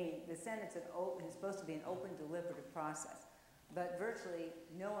 I mean, the Senate's is supposed to be an open, deliberative process, but virtually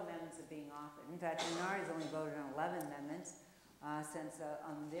no amendments are being offered. In fact, the minority's only voted on 11 amendments on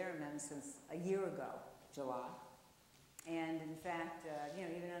their amendments since a year ago, July. And in fact, you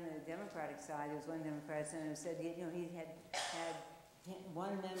know, even on the Democratic side, there was one Democratic senator who said, you know, he had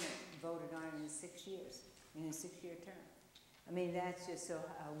one amendment voted on in 6 years, in his 6-year term. I mean, that's just so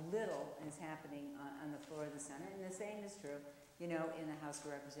how little is happening on the floor of the Senate, and the same is true, you know, in the House of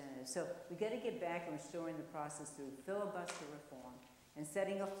Representatives. So we got to get back and restoring the process through filibuster reform and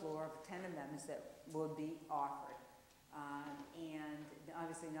setting a floor of 10 amendments that will be offered, and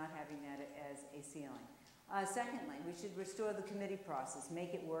obviously not having that as a ceiling. Secondly, we should restore the committee process,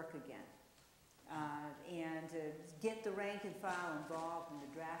 make it work again, and get the rank and file involved in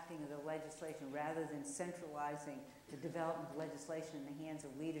the drafting of the legislation rather than centralizing the development of legislation in the hands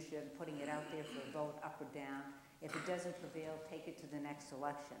of leadership and putting it out there for a vote up or down. If it doesn't prevail, take it to the next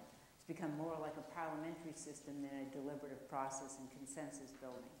election. It's become more like a parliamentary system than a deliberative process and consensus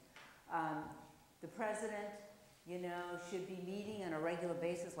building. The president, you know, should be meeting on a regular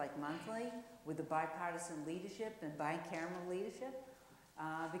basis, like monthly, with the bipartisan leadership and bicameral leadership,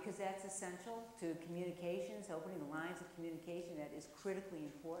 because that's essential to communications, opening the lines of communication that is critically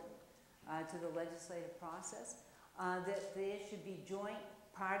important to the legislative process. That there should be joint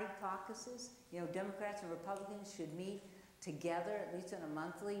party caucuses. You know, Democrats and Republicans should meet together, at least on a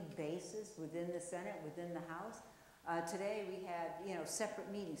monthly basis, within the Senate, within the House. Today we had, you know,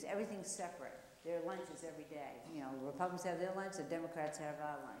 separate meetings. Everything's separate. There are lunches every day. You know, the Republicans have their lunch, the Democrats have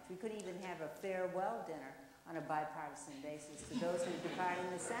our lunch. We couldn't even have a farewell dinner on a bipartisan basis to those who depart in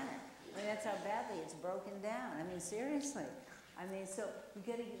the Senate. I mean, that's how badly it's broken down. I mean, seriously. I mean, so we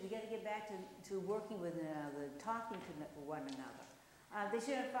got to get back to working with one another, talking to one another. They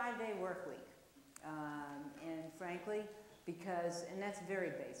should have a 5-day work week. And frankly, and that's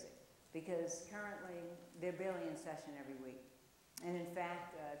very basic, because currently they're barely in session every week. And in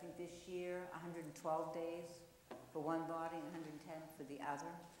fact, I think this year, 112 days for one body and 110 for the other,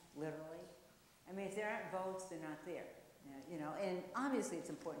 literally. I mean, if there aren't votes, they're not there. You know, and obviously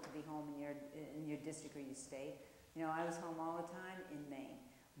it's important to be home in your district or your state. You know, I was home all the time in Maine.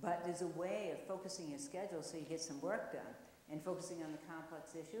 But there's a way of focusing your schedule so you get some work done and focusing on the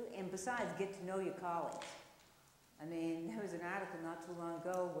complex issue. And besides, get to know your colleagues. I mean, there was an article not too long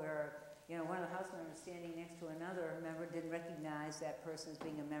ago where, you know, one of the House members standing next to another member didn't recognize that person as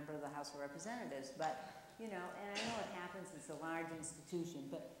being a member of the House of Representatives. But, you know, and I know it happens, it's a large institution,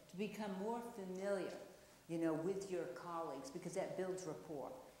 but to become more familiar, you know, with your colleagues, because that builds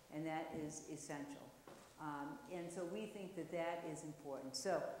rapport, and that is essential. And so we think that that is important.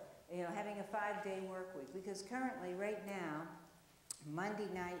 So, you know, having a 5-day work week, because currently, right now, Monday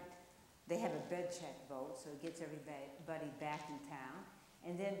night, they have a bed check vote, so it gets everybody back in town.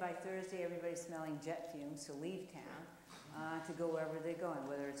 And then by Thursday, everybody's smelling jet fumes to leave town to go wherever they're going,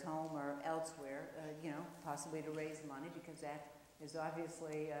 whether it's home or elsewhere, you know, possibly to raise money, because that is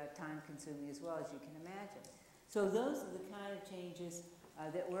obviously time-consuming as well, as you can imagine. So those are the kind of changes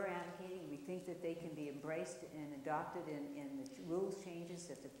that we're advocating. We think that they can be embraced and adopted in the rules changes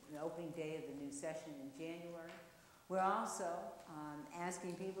at the opening day of the new session in January. We're also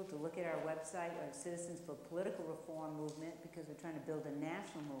asking people to look at our website, our Citizens for Political Reform movement, because we're trying to build a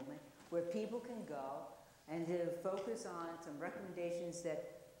national movement where people can go and to focus on some recommendations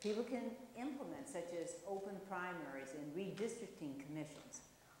that people can implement, such as open primaries and redistricting commissions,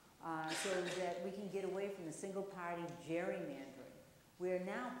 so that we can get away from the single-party gerrymandering, where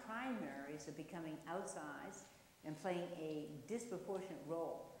now primaries are becoming outsized and playing a disproportionate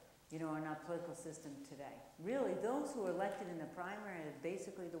role, you know, in our political system today. Really, those who are elected in the primary are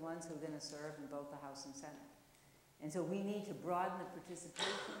basically the ones who are going to serve in both the House and Senate. And so we need to broaden the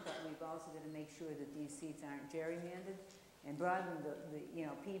participation, but we've also got to make sure that these seats aren't gerrymandered, and broaden the you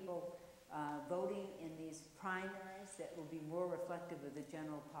know, people voting in these primaries that will be more reflective of the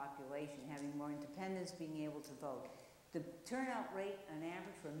general population, having more independents, being able to vote. The turnout rate on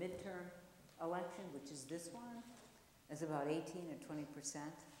average for a midterm election, which is this one, is about 18 or 20%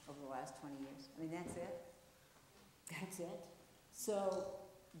 over the last 20 years. I mean, that's it. That's it. So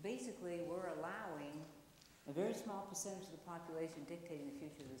basically, we're allowing a very small percentage of the population dictating the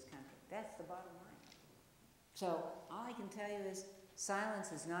future of this country. That's the bottom line. So all I can tell you is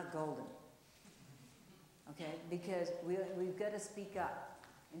silence is not golden, okay? Because we've got to speak up.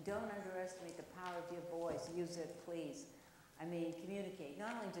 And don't underestimate the power of your voice. Use it, please. I mean, communicate,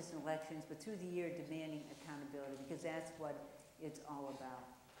 not only just in elections, but through the year demanding accountability, because that's what it's all about.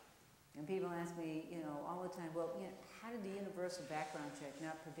 And people ask me, you know, all the time, well, you know, how did the universal background check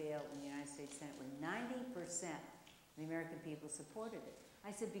not prevail in the United States Senate when 90% of the American people supported it?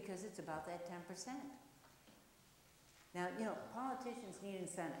 I said, because it's about that 10%. Now, you know, politicians need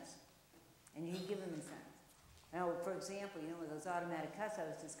incentives, and you can give them incentives. Now, for example, you know, with those automatic cuts I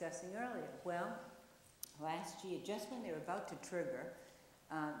was discussing earlier, well, last year, just when they were about to trigger,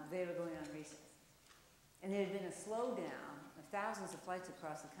 they were going on recess. And there had been a slowdown of thousands of flights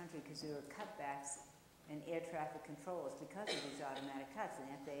across the country because there were cutbacks in air traffic controllers because of these automatic cuts,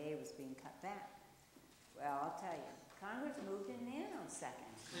 and the FAA was being cut back. Well, I'll tell you, Congress moved in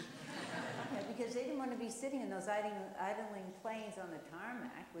nanoseconds. Because they didn't want to be sitting in those idling planes on the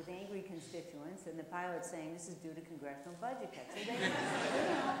tarmac with angry constituents and the pilots saying this is due to congressional budget cuts. So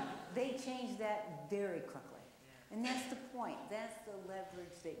they changed that very quickly. And that's the point. That's the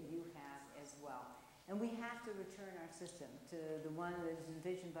leverage that you have as well. And we have to return our system to the one that was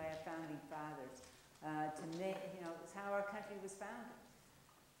envisioned by our founding fathers, to make, you know, it's how our country was founded.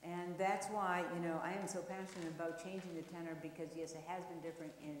 And that's why, you know, I am so passionate about changing the tenor, because yes, it has been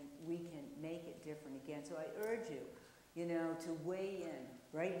different and we can make it different again. So I urge you, you know, to weigh in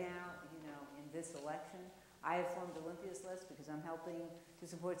right now, you know, in this election. I have formed Olympia's list because I'm helping to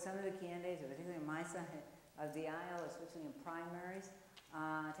support some of the candidates, particularly on my side of the aisle, especially in primaries,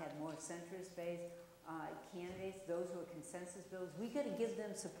 to have more centrist-based candidates, those who are consensus builders. We got to give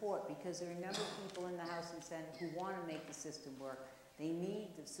them support because there are a number of people in the House and Senate who want to make the system work. They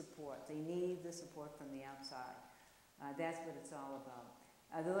need the support. They need the support from the outside. That's what it's all about.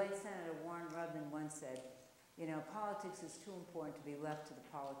 The late Senator Warren Rubin once said, you know, politics is too important to be left to the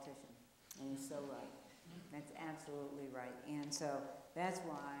politician. And he's so right. That's absolutely right. And so that's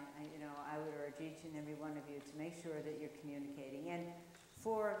why, I would urge each and every one of you to make sure that you're communicating. And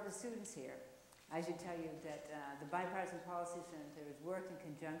for the students here, I should tell you that the Bipartisan Policy Center has worked in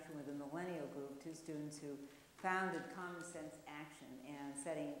conjunction with the Millennial Group, two students who founded Common Sense Action and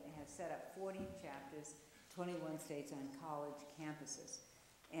have set up 40 chapters, 21 states on college campuses.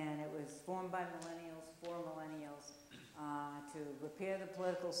 And it was formed by millennials, for millennials, to repair the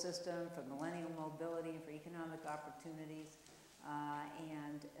political system for millennial mobility and for economic opportunities,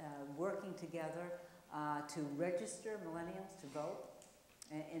 and working together to register millennials to vote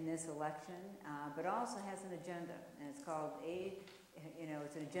in this election, but also has an agenda, and it's called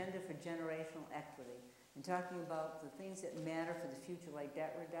it's an agenda for generational equity. And talking about the things that matter for the future, like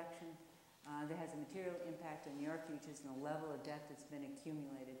debt reduction, that has a material impact on your futures and the level of debt that's been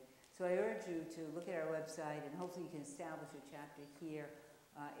accumulated. So I urge you to look at our website, and hopefully you can establish a chapter here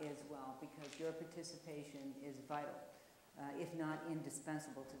as well, because your participation is vital, if not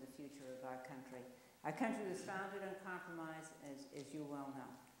indispensable, to the future of our country. Our country was founded on compromise, as you well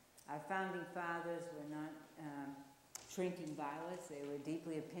know. Our founding fathers were not shrinking violets. They were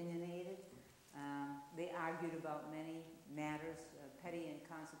deeply opinionated. They argued about many matters, petty and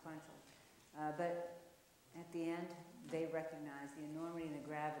consequential. But at the end, they recognized the enormity and the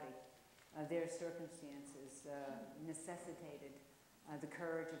gravity of their circumstances necessitated the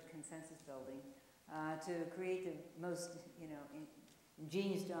courage of consensus building to create the most,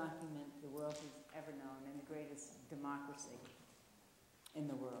 ingenious document the world has ever known, and the greatest democracy in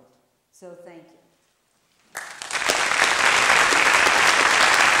the world. So thank you.